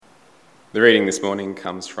The reading this morning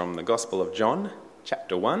comes from the Gospel of John,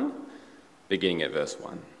 chapter 1, beginning at verse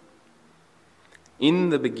 1.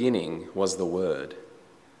 In the beginning was the Word,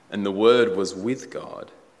 and the Word was with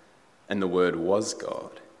God, and the Word was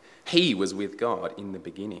God. He was with God in the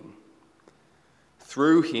beginning.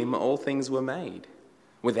 Through him all things were made.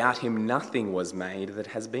 Without him nothing was made that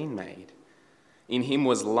has been made. In him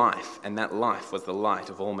was life, and that life was the light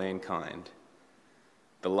of all mankind.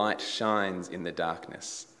 The light shines in the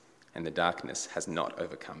darkness, and the darkness has not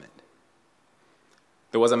overcome it.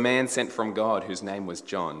 There was a man sent from God whose name was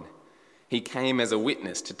John. He came as a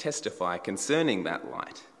witness to testify concerning that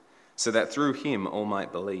light, so that through him all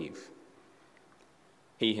might believe.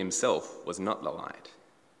 He himself was not the light.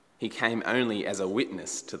 He came only as a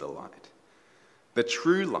witness to the light. The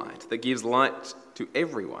true light that gives light to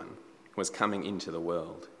everyone was coming into the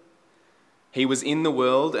world. He was in the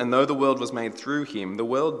world, and though the world was made through him, the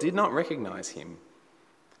world did not recognize him.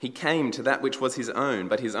 He came to that which was his own,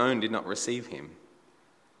 but his own did not receive him.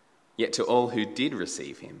 Yet to all who did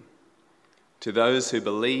receive him, to those who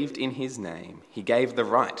believed in his name, he gave the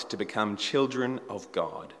right to become children of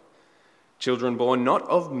God. Children born not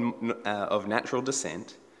of natural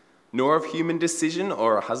descent, nor of human decision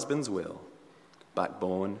or a husband's will, but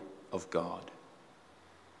born of God.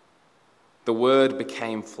 The Word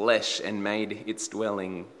became flesh and made its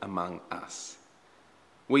dwelling among us.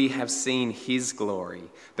 We have seen his glory,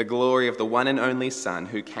 the glory of the one and only Son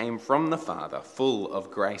who came from the Father, full of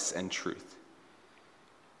grace and truth.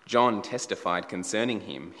 John testified concerning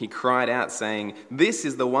him. He cried out, saying, "This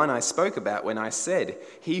is the one I spoke about when I said,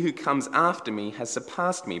 'He who comes after me has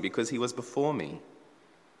surpassed me because he was before me.'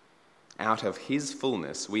 Out of his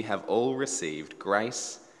fullness we have all received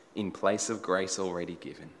grace in place of grace already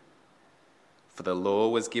given. For the law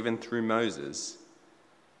was given through Moses,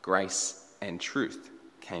 grace and truth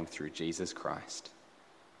came through Jesus Christ.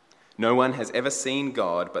 No one has ever seen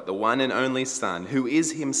God but the one and only Son, who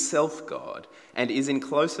is himself God and is in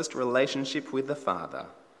closest relationship with the Father,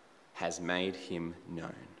 has made him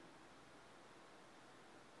known."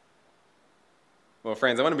 Well,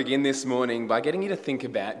 friends, I want to begin this morning by getting you to think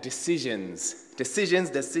about decisions.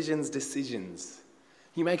 Decisions.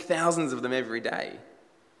 You make thousands of them every day.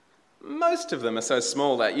 Most of them are so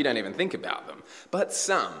small that you don't even think about them. But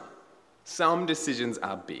some decisions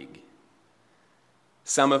are big.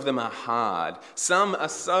 Some of them are hard. Some are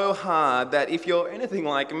so hard that if you're anything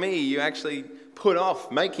like me, you actually put off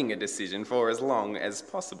making a decision for as long as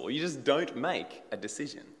possible. You just don't make a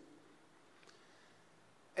decision.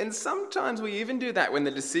 And sometimes we even do that when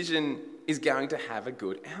the decision is going to have a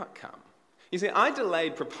good outcome. You see, I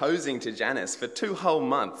delayed proposing to Janice for 2 whole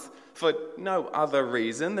months for no other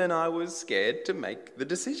reason than I was scared to make the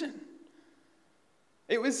decision.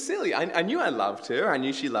 It was silly. I knew I loved her. I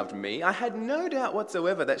knew she loved me. I had no doubt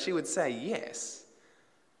whatsoever that she would say yes.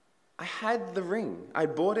 I had the ring. I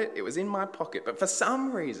bought it. It was in my pocket. But for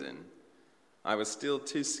some reason, I was still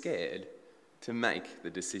too scared to make the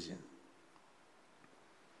decision.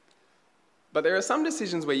 But there are some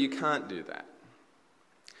decisions where you can't do that.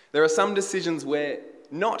 There are some decisions where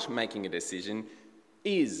not making a decision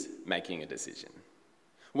is making a decision.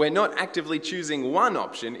 Where not actively choosing one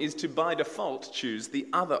option is to, by default, choose the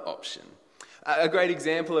other option. A great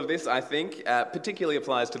example of this, I think, particularly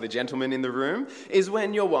applies to the gentleman in the room, is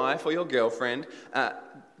when your wife or your girlfriend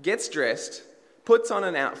gets dressed, puts on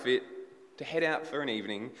an outfit to head out for an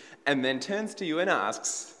evening, and then turns to you and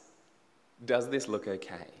asks, "Does this look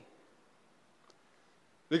okay?"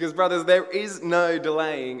 Because, brothers, there is no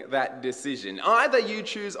delaying that decision. Either you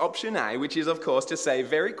choose option A, which is, of course, to say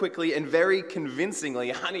very quickly and very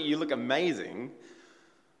convincingly, "Honey, you look amazing,"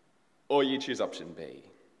 or you choose option B.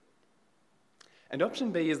 And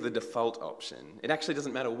option B is the default option. It actually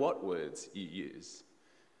doesn't matter what words you use.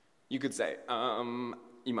 You could say,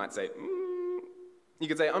 you might say, you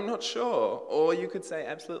could say, "I'm not sure," or you could say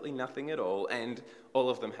absolutely nothing at all, and all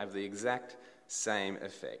of them have the exact same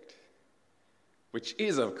effect. Which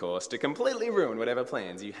is, of course, to completely ruin whatever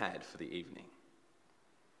plans you had for the evening.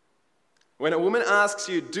 When a woman asks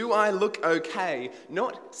you, "Do I look okay?"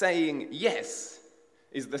 not saying yes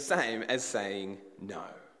is the same as saying no.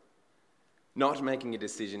 Not making a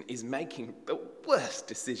decision is making the worst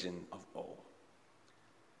decision of all.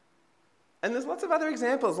 And there's lots of other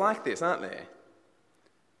examples like this, aren't there?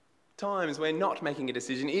 Times where not making a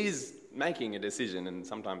decision is making a decision, and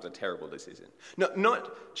sometimes a terrible decision.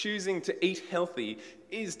 Not choosing to eat healthy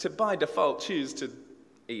is to, by default, choose to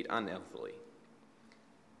eat unhealthily.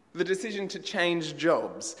 The decision to change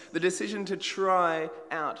jobs, the decision to try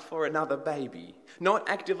out for another baby, not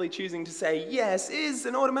actively choosing to say yes is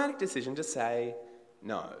an automatic decision to say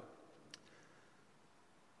no.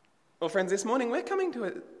 Well, friends, this morning we're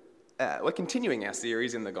continuing our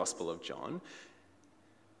series in the Gospel of John,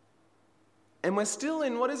 and we're still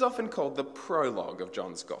in what is often called the prologue of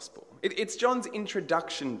John's Gospel. It's John's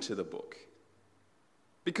introduction to the book.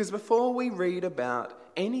 Because before we read about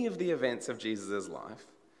any of the events of Jesus' life,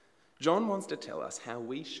 John wants to tell us how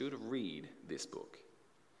we should read this book.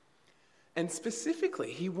 And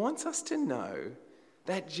specifically, he wants us to know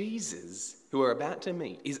that Jesus, who we're about to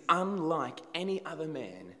meet, is unlike any other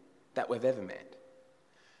man that we've ever met.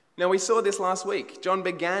 Now, we saw this last week. John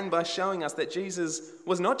began by showing us that Jesus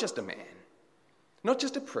was not just a man, not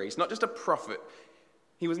just a priest, not just a prophet.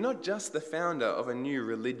 He was not just the founder of a new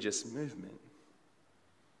religious movement.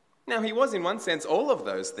 Now, he was in one sense all of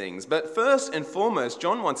those things, but first and foremost,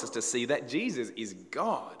 John wants us to see that Jesus is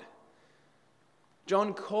God.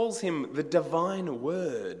 John calls him the divine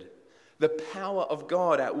word, the power of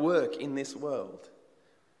God at work in this world.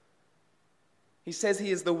 He says he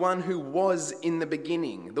is the one who was in the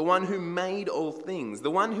beginning, the one who made all things, the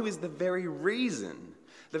one who is the very reason,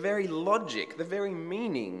 the very logic, the very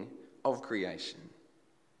meaning of creation.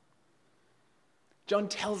 John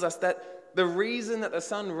tells us that the reason that the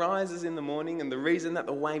sun rises in the morning and the reason that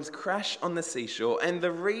the waves crash on the seashore and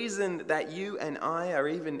the reason that you and I are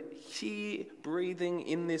even here breathing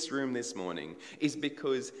in this room this morning is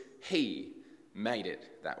because he made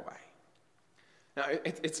it that way. Now,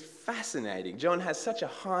 it's fascinating. John has such a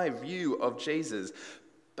high view of Jesus,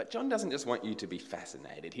 but John doesn't just want you to be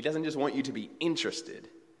fascinated. He doesn't just want you to be interested.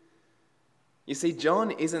 You see,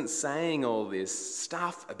 John isn't saying all this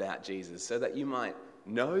stuff about Jesus so that you might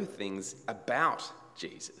know things about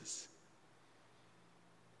Jesus.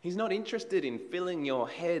 He's not interested in filling your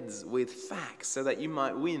heads with facts so that you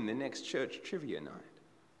might win the next church trivia night.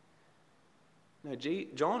 No,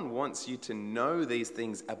 John wants you to know these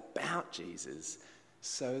things about Jesus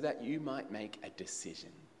so that you might make a decision.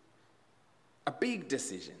 A big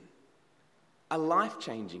decision. A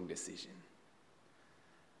life-changing decision.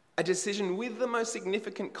 A decision with the most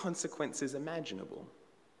significant consequences imaginable.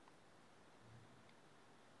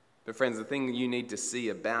 But friends, the thing you need to see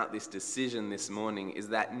about this decision this morning is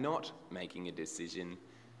that not making a decision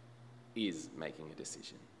is making a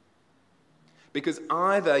decision. Because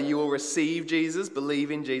either you will receive Jesus, believe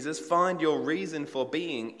in Jesus, find your reason for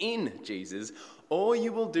being in Jesus, or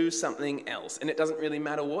you will do something else. And it doesn't really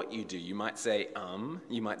matter what you do. You might say,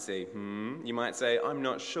 you might say, you might say, I'm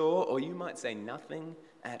not sure, or you might say nothing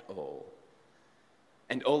at all.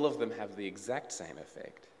 And all of them have the exact same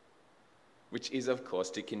effect, which is, of course,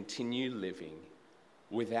 to continue living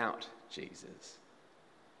without Jesus.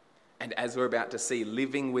 And as we're about to see,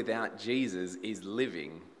 living without Jesus is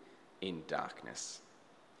living in darkness.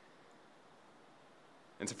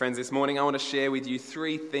 And so, friends, this morning I want to share with you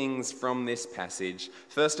three things from this passage.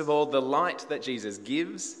 First of all, the light that Jesus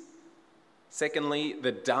gives. Secondly,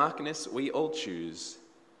 the darkness we all choose.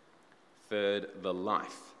 Third, the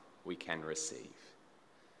life we can receive.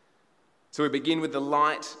 So we begin with the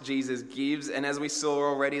light Jesus gives, and as we saw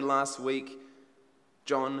already last week,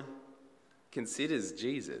 John considers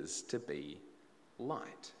Jesus to be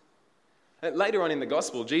light. Later on in the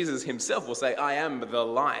gospel, Jesus himself will say, I am the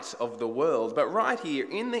light of the world. But right here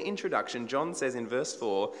in the introduction, John says in verse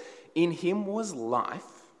 4, in him was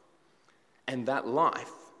life, and that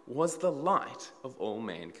life was the light of all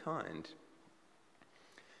mankind.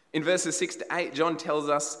 In verses 6 to 8, John tells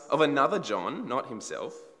us of another John, not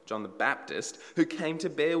himself, John the Baptist, who came to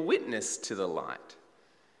bear witness to the light.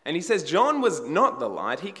 And he says John was not the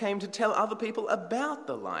light, he came to tell other people about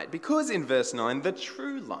the light. Because in verse 9, the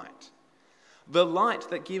true light, the light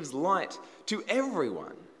that gives light to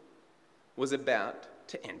everyone, was about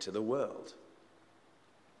to enter the world.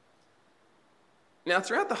 Now,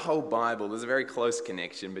 throughout the whole Bible, there's a very close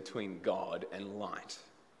connection between God and light.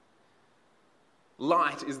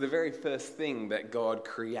 Light is the very first thing that God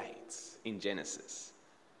creates in Genesis.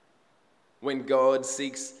 When God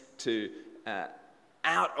seeks to,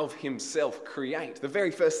 out of himself, create, the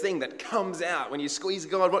very first thing that comes out, when you squeeze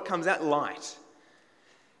God, what comes out? Light.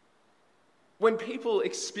 When people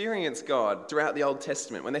experience God throughout the Old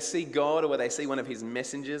Testament, when they see God or when they see one of his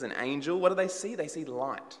messengers, an angel, what do they see? They see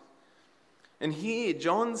light. And here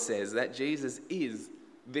John says that Jesus is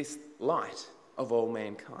this light of all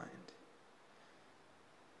mankind.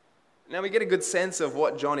 Now we get a good sense of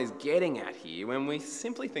what John is getting at here when we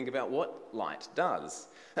simply think about what light does.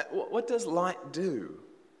 What does light do?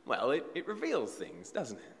 Well, it reveals things,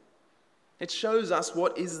 doesn't it? It shows us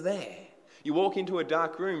what is there. You walk into a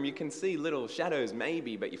dark room, you can see little shadows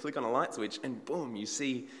maybe, but you flick on a light switch and boom, you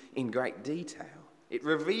see in great detail. It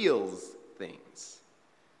reveals things.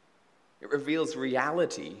 It reveals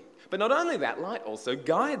reality. But not only that, light also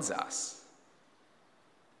guides us.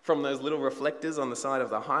 From those little reflectors on the side of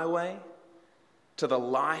the highway, to the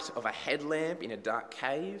light of a headlamp in a dark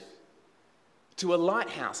cave, to a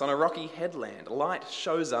lighthouse on a rocky headland, light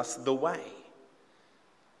shows us the way.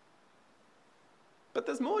 But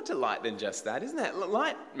there's more to light than just that, isn't there?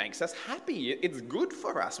 Light makes us happy. It's good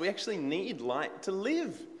for us. We actually need light to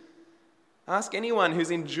live. Ask anyone who's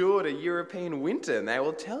endured a European winter and they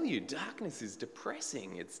will tell you darkness is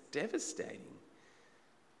depressing. It's devastating.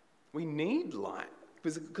 We need light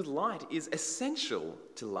because light is essential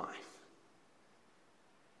to life.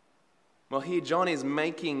 Well, here John is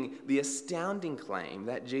making the astounding claim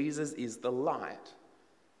that Jesus is the light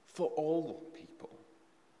for all people.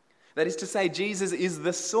 That is to say, Jesus is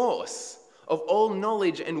the source of all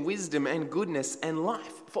knowledge and wisdom and goodness and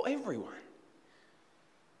life for everyone.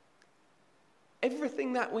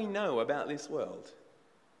 Everything that we know about this world,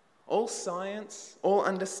 all science, all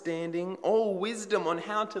understanding, all wisdom on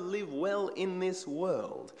how to live well in this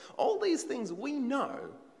world, all these things we know,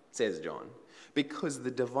 says John, because the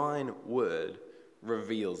divine word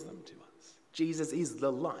reveals them to us. Jesus is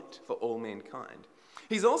the light for all mankind.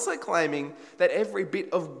 He's also claiming that every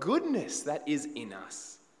bit of goodness that is in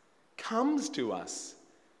us comes to us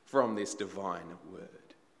from this divine word.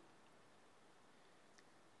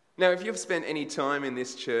 Now, if you've spent any time in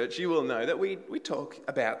this church, you will know that we talk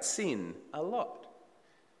about sin a lot.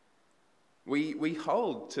 We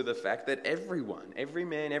hold to the fact that everyone, every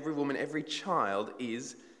man, every woman, every child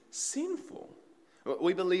is sinful.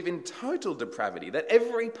 We believe in total depravity, that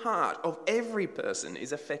every part of every person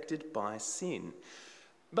is affected by sin.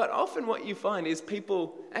 But often what you find is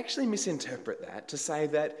people actually misinterpret that to say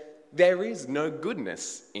that there is no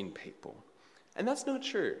goodness in people. And that's not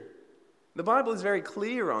true. The Bible is very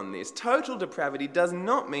clear on this. Total depravity does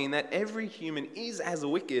not mean that every human is as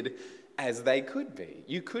wicked as they could be.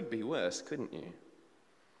 You could be worse, couldn't you?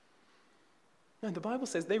 No, the Bible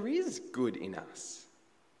says there is good in us.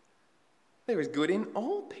 There is good in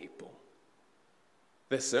all people.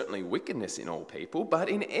 There's certainly wickedness in all people, but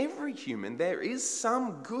in every human there is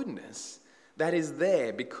some goodness that is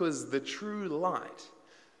there because the true light,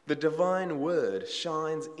 the divine word,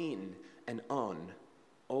 shines in and on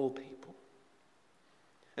all people.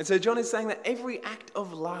 And so John is saying that every act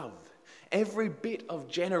of love, every bit of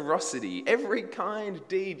generosity, every kind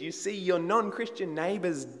deed you see your non-Christian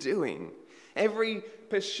neighbours doing, every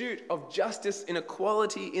pursuit of justice and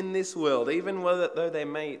equality in this world, even though they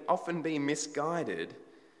may often be misguided,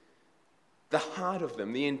 the heart of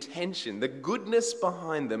them, the intention, the goodness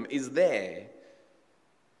behind them is there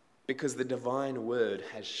because the divine word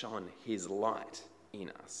has shone his light in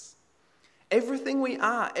us. Everything we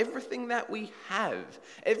are, everything that we have,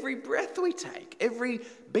 every breath we take, every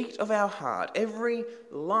beat of our heart, every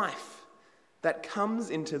life that comes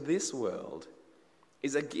into this world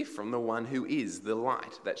is a gift from the one who is the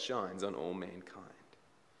light that shines on all mankind.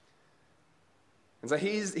 And so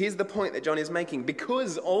here's the point that John is making.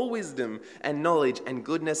 Because all wisdom and knowledge and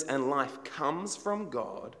goodness and life comes from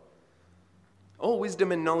God, all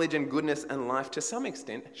wisdom and knowledge and goodness and life to some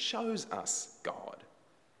extent shows us God.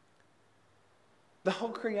 The whole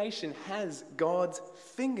creation has God's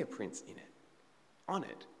fingerprints in it, on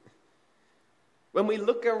it. When we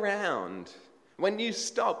look around, when you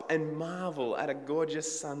stop and marvel at a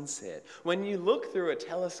gorgeous sunset, when you look through a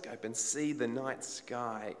telescope and see the night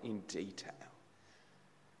sky in detail,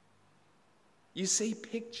 you see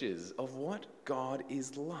pictures of what God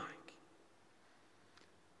is like.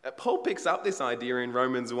 Paul picks up this idea in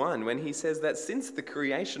Romans 1 when he says that since the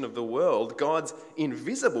creation of the world, God's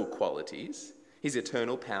invisible qualities, his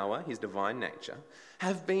eternal power, his divine nature,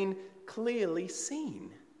 have been clearly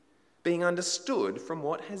seen, being understood from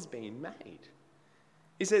what has been made.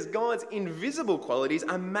 He says God's invisible qualities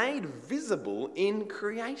are made visible in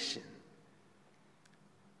creation.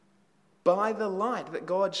 By the light that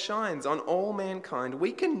God shines on all mankind,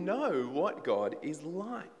 we can know what God is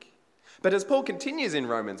like. But as Paul continues in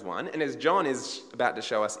Romans 1, and as John is about to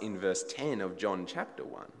show us in verse 10 of John chapter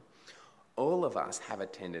 1, all of us have a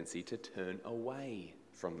tendency to turn away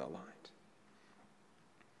from the light.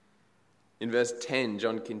 In verse 10,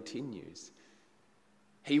 John continues,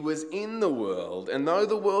 "He was in the world, and though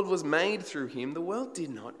the world was made through him, the world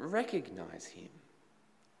did not recognize him.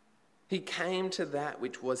 He came to that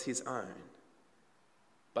which was his own,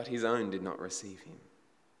 but his own did not receive him."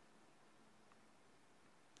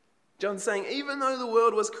 John's saying, even though the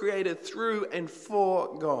world was created through and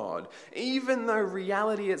for God, even though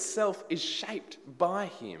reality itself is shaped by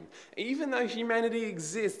him, even though humanity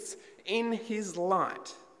exists in his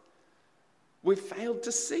light, we've failed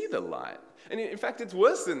to see the light. And in fact, it's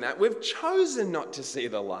worse than that. We've chosen not to see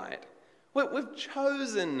the light. We've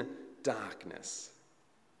chosen darkness.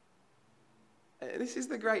 This is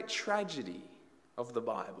the great tragedy of the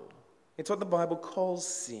Bible. It's what the Bible calls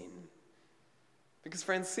sin. Because,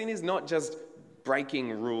 friends, sin is not just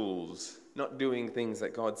breaking rules, not doing things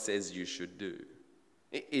that God says you should do.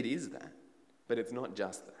 It is that, but it's not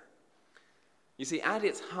just that. You see, at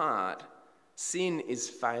its heart, sin is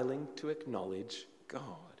failing to acknowledge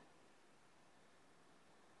God.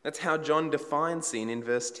 That's how John defines sin in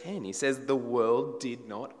verse 10. He says, the world did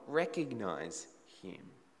not recognize him.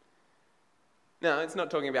 Now, it's not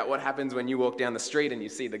talking about what happens when you walk down the street and you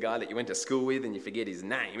see the guy that you went to school with and you forget his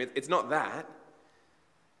name. It's not that.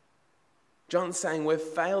 John's saying we've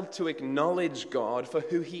failed to acknowledge God for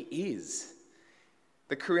who he is.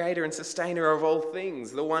 The creator and sustainer of all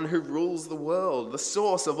things, the one who rules the world, the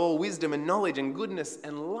source of all wisdom and knowledge and goodness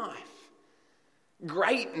and life.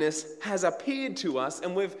 Greatness has appeared to us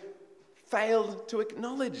and we've failed to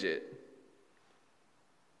acknowledge it.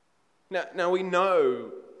 Now we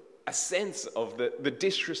know a sense of the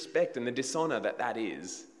disrespect and the dishonor that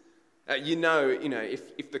is. You know,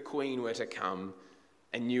 if the Queen were to come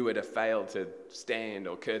and you were to fail to stand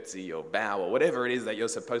or curtsy or bow or whatever it is that you're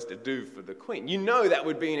supposed to do for the Queen, you know that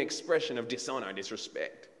would be an expression of dishonor and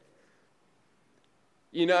disrespect.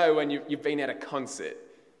 You know when you've been at a concert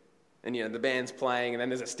and the band's playing and then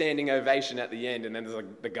there's a standing ovation at the end and then there's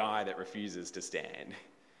the guy that refuses to stand.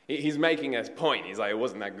 He's making a point. He's like, it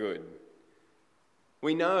wasn't that good.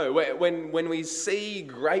 We know when we see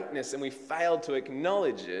greatness and we fail to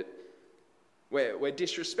acknowledge it, we're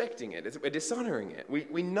disrespecting it. We're dishonoring it.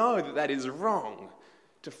 We know that is wrong,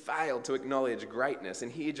 to fail to acknowledge greatness.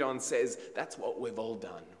 And here John says that's what we've all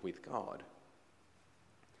done with God.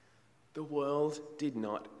 The world did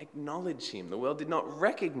not acknowledge him. The world did not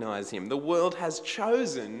recognize him. The world has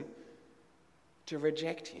chosen to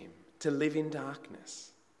reject him, to live in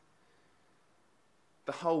darkness.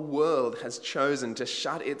 The whole world has chosen to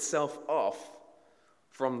shut itself off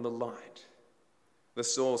from the light, the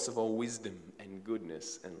source of all wisdom and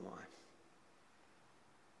goodness and life.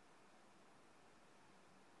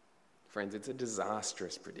 Friends, it's a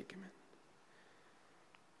disastrous predicament.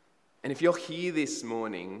 And if you're here this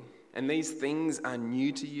morning and these things are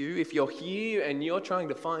new to you, if you're here and you're trying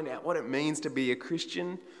to find out what it means to be a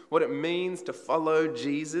Christian, what it means to follow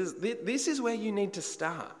Jesus, this is where you need to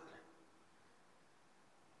start.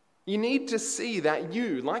 You need to see that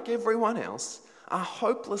you, like everyone else, are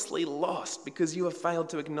hopelessly lost because you have failed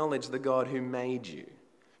to acknowledge the God who made you,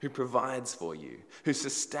 who provides for you, who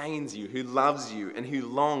sustains you, who loves you, and who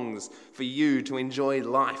longs for you to enjoy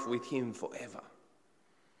life with him forever.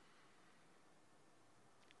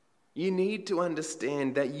 You need to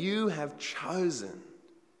understand that you have chosen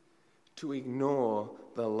to ignore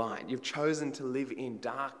the light. You've chosen to live in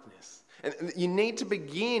darkness. And you need to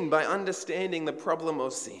begin by understanding the problem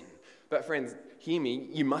of sin. But friends, hear me,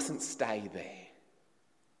 you mustn't stay there.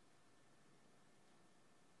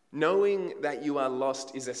 Knowing that you are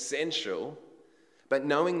lost is essential, but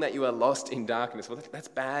knowing that you are lost in darkness, well, that's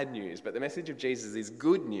bad news. But the message of Jesus is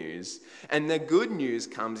good news. And the good news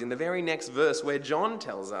comes in the very next verse where John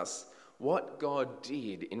tells us what God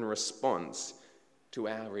did in response to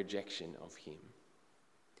our rejection of him.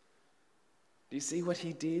 Do you see what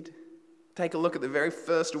he did? Take a look at the very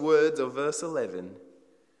first words of verse 11.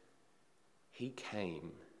 He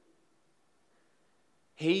came.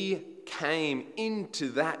 He came into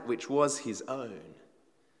that which was his own.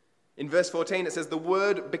 In verse 14 it says, the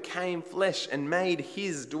Word became flesh and made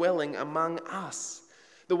his dwelling among us.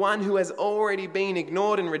 The one who has already been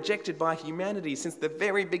ignored and rejected by humanity since the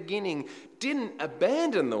very beginning didn't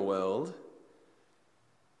abandon the world.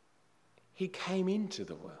 He came into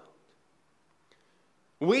the world.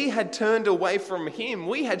 We had turned away from him.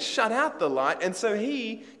 We had shut out the light, and so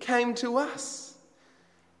he came to us.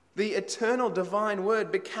 The eternal divine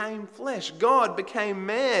Word became flesh. God became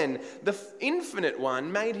man. The infinite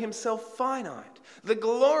one made himself finite. The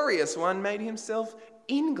glorious one made himself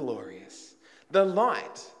inglorious. The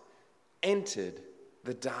light entered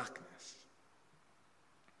the darkness.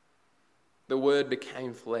 The Word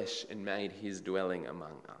became flesh and made his dwelling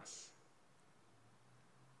among us.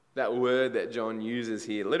 That word that John uses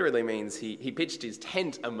here literally means he pitched his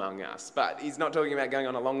tent among us, but he's not talking about going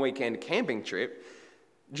on a long weekend camping trip.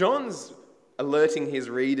 John's alerting his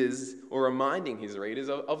readers or reminding his readers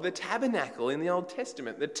of the tabernacle in the Old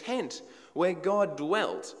Testament, the tent where God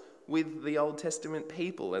dwelt with the Old Testament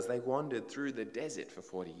people as they wandered through the desert for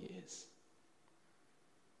 40 years.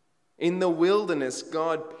 In the wilderness,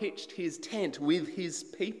 God pitched his tent with his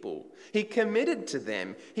people. He committed to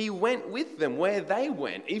them. He went with them where they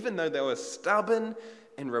went. Even though they were stubborn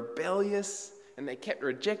and rebellious and they kept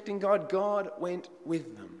rejecting God, God went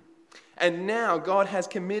with them. And now God has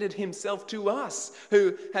committed himself to us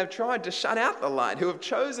who have tried to shut out the light, who have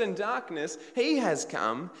chosen darkness. He has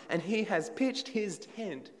come and he has pitched his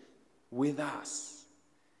tent with us.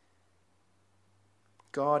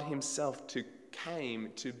 God himself came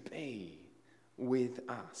to be with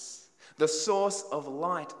us. The source of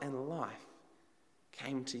light and life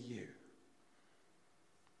came to you.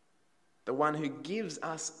 The one who gives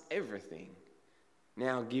us everything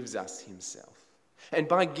now gives us himself. And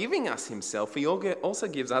by giving us himself, he also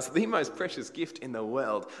gives us the most precious gift in the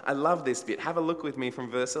world. I love this bit. Have a look with me from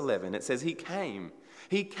verse 11. It says, He came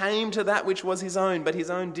to that which was his own, but his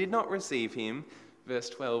own did not receive him. Verse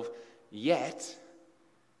 12,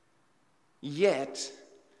 Yet,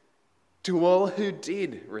 to all who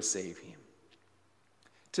did receive him,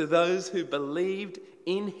 to those who believed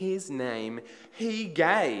in his name, he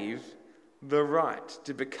gave the right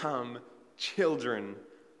to become children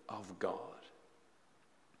of God.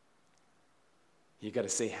 You've got to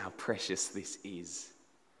see how precious this is.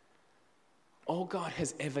 All God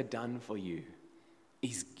has ever done for you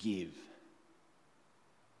is give.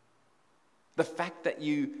 The fact that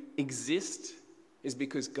you exist is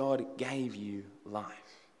because God gave you life.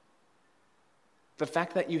 The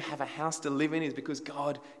fact that you have a house to live in is because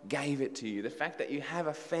God gave it to you. The fact that you have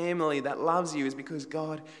a family that loves you is because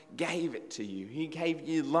God gave it to you. He gave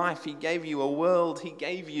you life. He gave you a world. He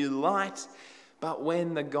gave you light. But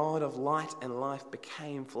when the God of light and life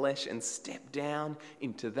became flesh and stepped down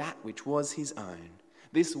into that which was his own,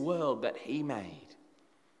 this world that he made,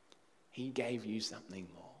 he gave you something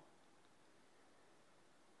more.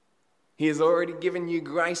 He has already given you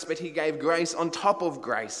grace, but he gave grace on top of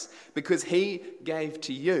grace because he gave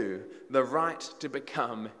to you the right to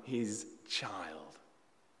become his child.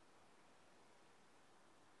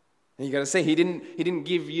 And you got to see, he didn't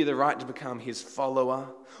give you the right to become his follower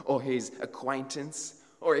or his acquaintance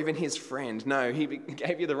or even his friend. No, he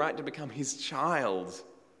gave you the right to become his child.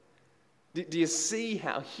 Do you see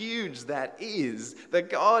how huge that is? The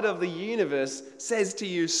God of the universe says to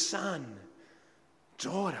you, son,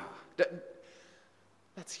 daughter.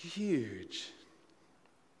 That's huge.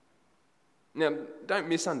 Now, don't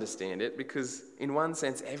misunderstand it, because in one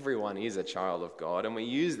sense, everyone is a child of God, and we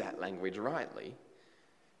use that language rightly.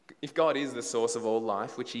 If God is the source of all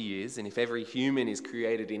life, which he is, and if every human is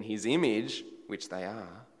created in his image, which they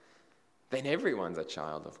are, then everyone's a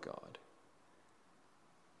child of God.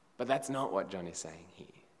 But that's not what John is saying here.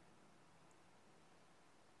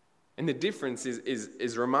 And the difference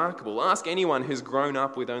is remarkable. Ask anyone who's grown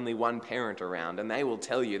up with only one parent around, and they will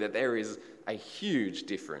tell you that there is a huge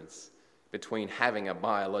difference between having a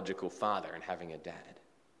biological father and having a dad.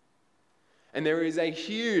 And there is a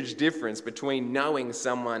huge difference between knowing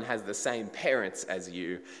someone has the same parents as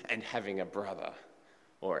you and having a brother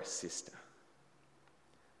or a sister.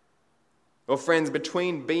 Or friends,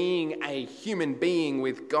 between being a human being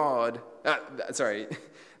with God,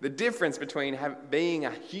 the difference between being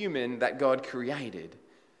a human that God created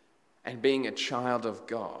and being a child of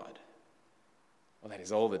God, well, that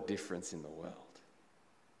is all the difference in the world.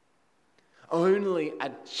 Only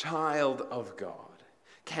a child of God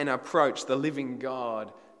can approach the living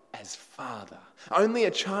God as Father. Only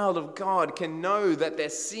a child of God can know that their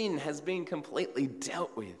sin has been completely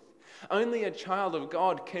dealt with. Only a child of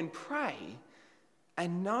God can pray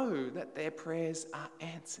and know that their prayers are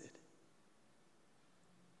answered.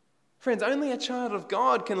 Friends, only a child of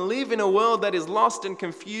God can live in a world that is lost and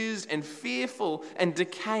confused and fearful and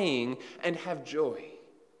decaying and have joy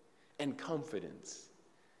and confidence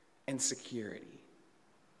and security.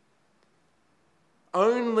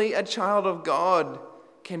 Only a child of God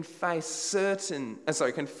can feel certain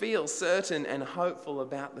and hopeful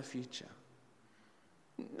about the future.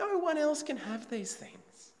 No one else can have these things.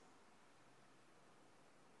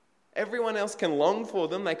 Everyone else can long for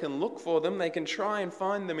them, they can look for them, they can try and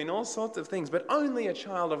find them in all sorts of things, but only a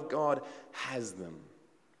child of God has them.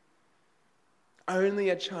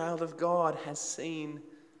 Only a child of God has seen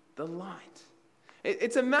the light.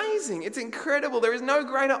 It's amazing, it's incredible. There is no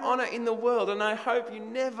greater honor in the world, and I hope you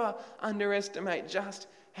never underestimate just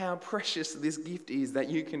how precious this gift is that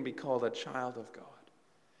you can be called a child of God.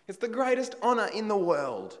 It's the greatest honor in the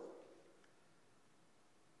world.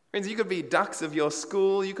 Friends, you could be dux of your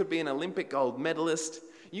school, you could be an Olympic gold medalist,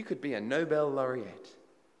 you could be a Nobel laureate.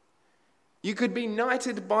 You could be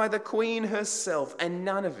knighted by the Queen herself, and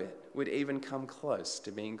none of it would even come close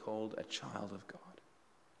to being called a child of God.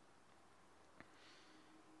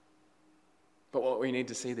 But what we need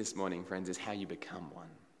to see this morning, friends, is how you become one.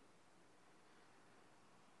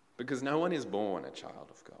 Because no one is born a child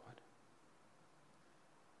of God.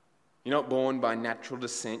 You're not born by natural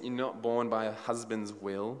descent. You're not born by a husband's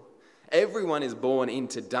will. Everyone is born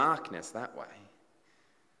into darkness that way.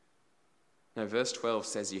 No, verse 12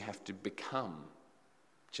 says you have to become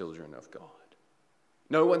children of God.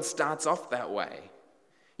 No one starts off that way.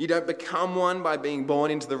 You don't become one by being born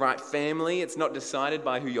into the right family. It's not decided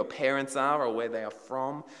by who your parents are or where they are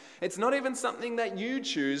from. It's not even something that you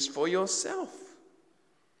choose for yourself.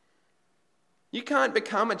 You can't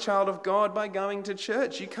become a child of God by going to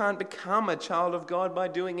church. You can't become a child of God by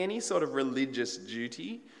doing any sort of religious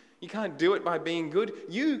duty. You can't do it by being good.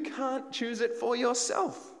 You can't choose it for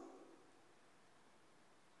yourself.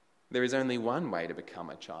 There is only one way to become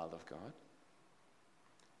a child of God.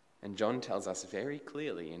 And John tells us very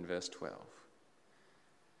clearly in verse 12.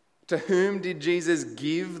 To whom did Jesus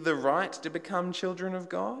give the right to become children of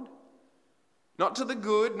God? Not to the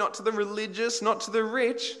good, not to the religious, not to the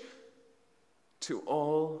rich. To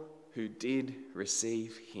all who did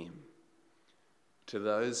receive him. To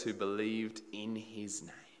those who believed in his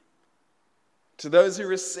name. To those who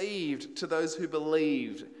received, to those who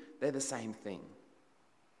believed. They're the same thing.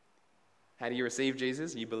 How do you receive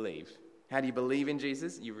Jesus? You believe. How do you believe in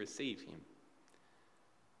Jesus? You receive him.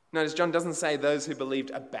 Notice John doesn't say those who believed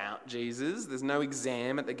about Jesus. There's no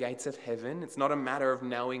exam at the gates of heaven. It's not a matter of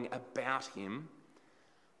knowing about him.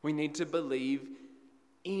 We need to believe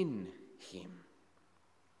in him.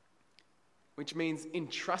 Which means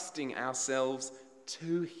entrusting ourselves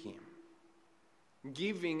to him.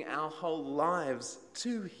 Giving our whole lives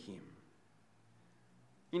to him.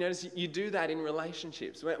 You notice you do that in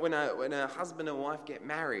relationships. When a husband and wife get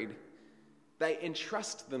married, they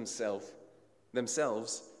entrust themselves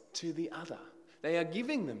to the other. They are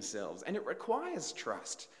giving themselves, and it requires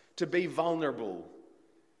trust to be vulnerable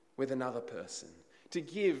with another person, to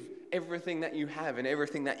give everything that you have and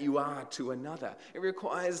everything that you are to another. It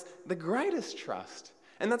requires the greatest trust.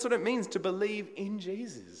 And that's what it means to believe in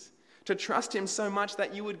Jesus, to trust him so much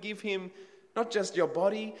that you would give him not just your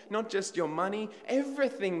body, not just your money,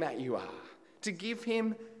 everything that you are, to give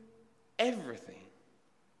him everything.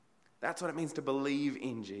 That's what it means to believe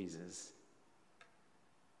in Jesus.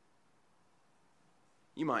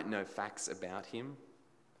 You might know facts about him.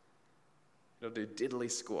 It'll do diddly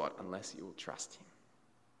squat unless you will trust him.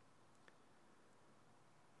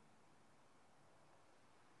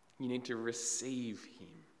 You need to receive him.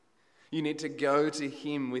 You need to go to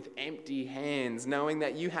him with empty hands, knowing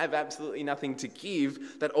that you have absolutely nothing to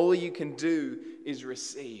give, that all you can do is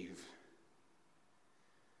receive.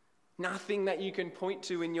 Nothing that you can point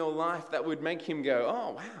to in your life that would make him go,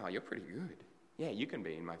 oh, wow, you're pretty good. Yeah, you can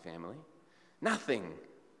be in my family. Nothing.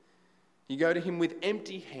 You go to him with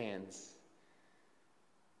empty hands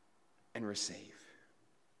and receive.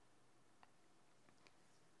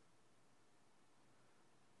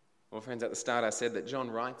 Well, friends, at the start I said that John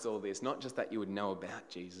writes all this, not just that you would know about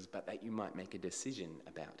Jesus, but that you might make a decision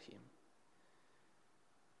about him.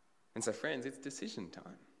 And so, friends, it's decision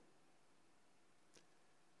time.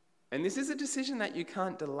 And this is a decision that you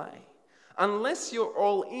can't delay. Unless you're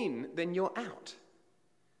all in, then you're out.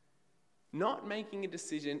 Not making a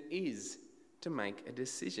decision is to make a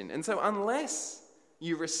decision. And so unless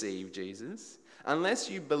you receive Jesus, unless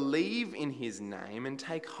you believe in his name and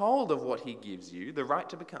take hold of what he gives you, the right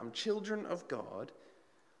to become children of God,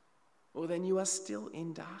 well, then you are still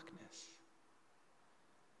in darkness.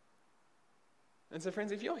 And so,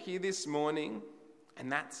 friends, if you're here this morning and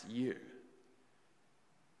that's you,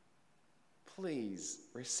 please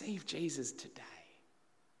receive Jesus today.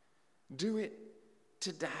 Do it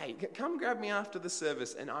today. Come grab me after the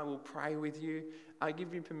service and I will pray with you. I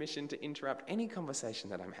give you permission to interrupt any conversation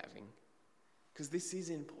that I'm having because this is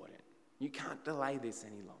important. You can't delay this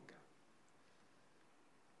any longer.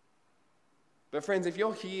 But friends, if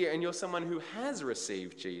you're here and you're someone who has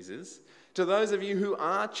received Jesus, to those of you who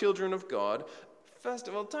are children of God, first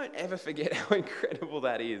of all, don't ever forget how incredible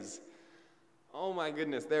that is. Oh my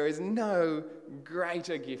goodness, there is no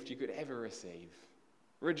greater gift you could ever receive.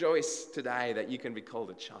 Rejoice today that you can be called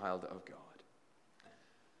a child of God.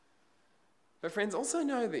 But friends, also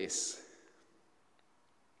know this.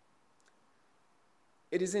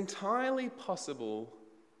 It is entirely possible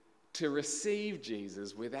to receive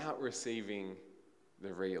Jesus without receiving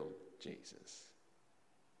the real Jesus.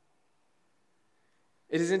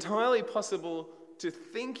 It is entirely possible to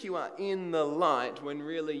think you are in the light when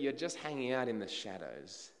really you're just hanging out in the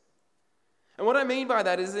shadows. And what I mean by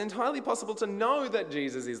that is it's entirely possible to know that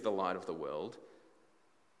Jesus is the light of the world,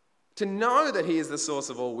 to know that he is the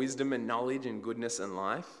source of all wisdom and knowledge and goodness and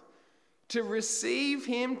life, to receive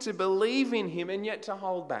him, to believe in him, and yet to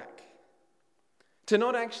hold back. To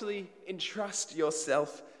not actually entrust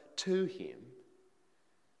yourself to him,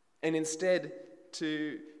 and instead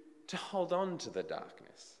to hold on to the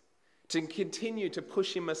darkness, to continue to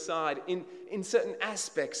push him aside in certain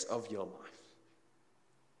aspects of your life.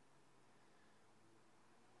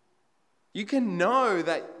 You can know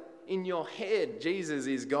that in your head Jesus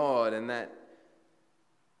is God and that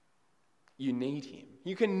you need him.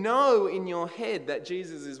 You can know in your head that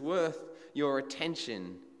Jesus is worth your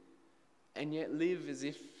attention and yet live as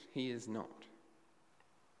if he is not.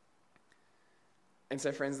 And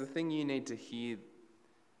so, friends, the thing you need to hear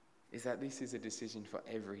is that this is a decision for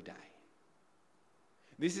every day.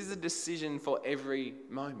 This is a decision for every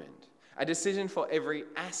moment, a decision for every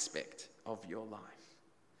aspect of your life.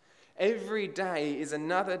 Every day is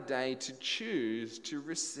another day to choose to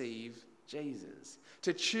receive Jesus,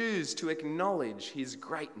 to choose to acknowledge his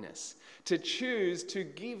greatness, to choose to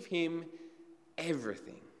give him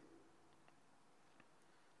everything.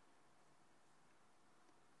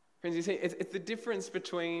 Friends, you see, it's the difference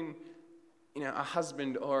between, a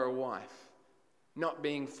husband or a wife not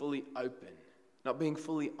being fully open, not being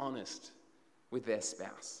fully honest with their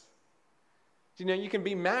spouse. You can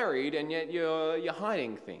be married and yet you're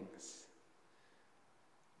hiding things.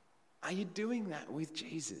 Are you doing that with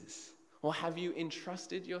Jesus? Or have you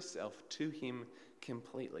entrusted yourself to him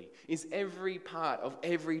completely? Is every part of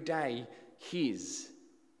every day his?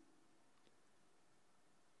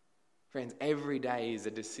 Friends, every day is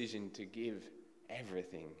a decision to give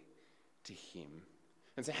everything to him.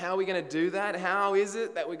 And so how are we going to do that? How is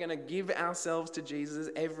it that we're going to give ourselves to Jesus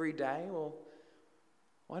every day? Well,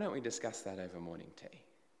 why don't we discuss that over morning tea?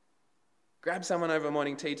 Grab someone over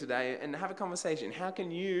morning tea today and have a conversation. How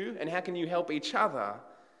can you help each other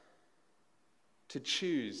to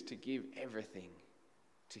choose to give everything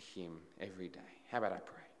to him every day? How about I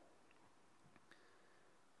pray?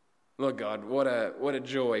 Lord God, what a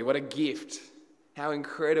joy, what a gift. How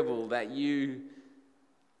incredible that you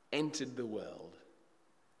entered the world.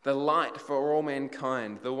 The light for all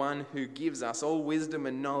mankind, the one who gives us all wisdom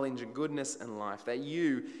and knowledge and goodness and life, that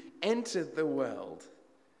you entered the world.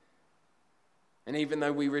 And even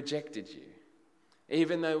though we rejected you,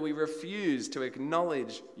 even though we refused to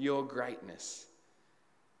acknowledge your greatness,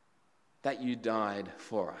 that you died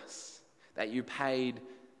for us, that you paid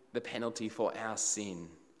the penalty for our sin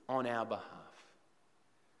on our behalf,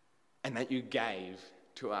 and that you gave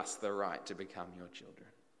to us the right to become your children.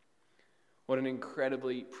 What an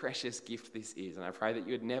incredibly precious gift this is, and I pray that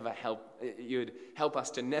you'd help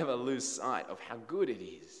us to never lose sight of how good it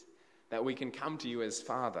is that we can come to you as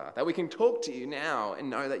Father, that we can talk to you now and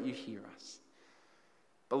know that you hear us.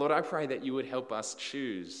 But Lord, I pray that you would help us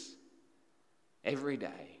choose every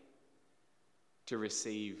day to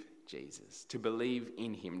receive Jesus, to believe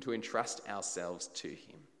in him, to entrust ourselves to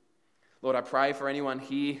him. Lord, I pray for anyone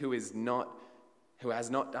here who has not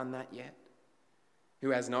done that yet, who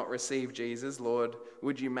has not received Jesus. Lord,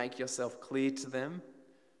 would you make yourself clear to them?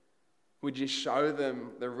 Would you show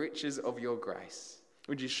them the riches of your grace?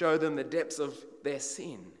 Would you show them the depths of their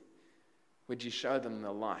sin? Would you show them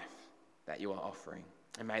the life that you are offering?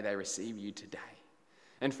 And may they receive you today.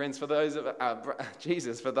 And friends, for those of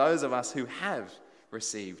us who have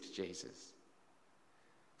received Jesus,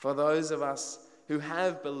 for those of us who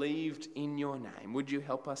have believed in your name, would you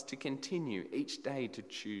help us to continue each day to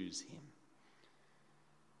choose him?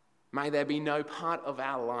 May there be no part of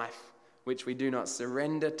our life which we do not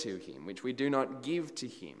surrender to him, which we do not give to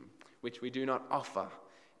him, which we do not offer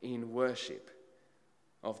in worship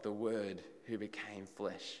of the Word who became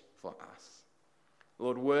flesh for us.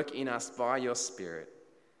 Lord, work in us by your Spirit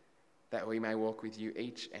that we may walk with you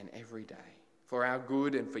each and every day. For our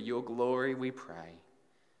good and for your glory we pray.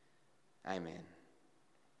 Amen.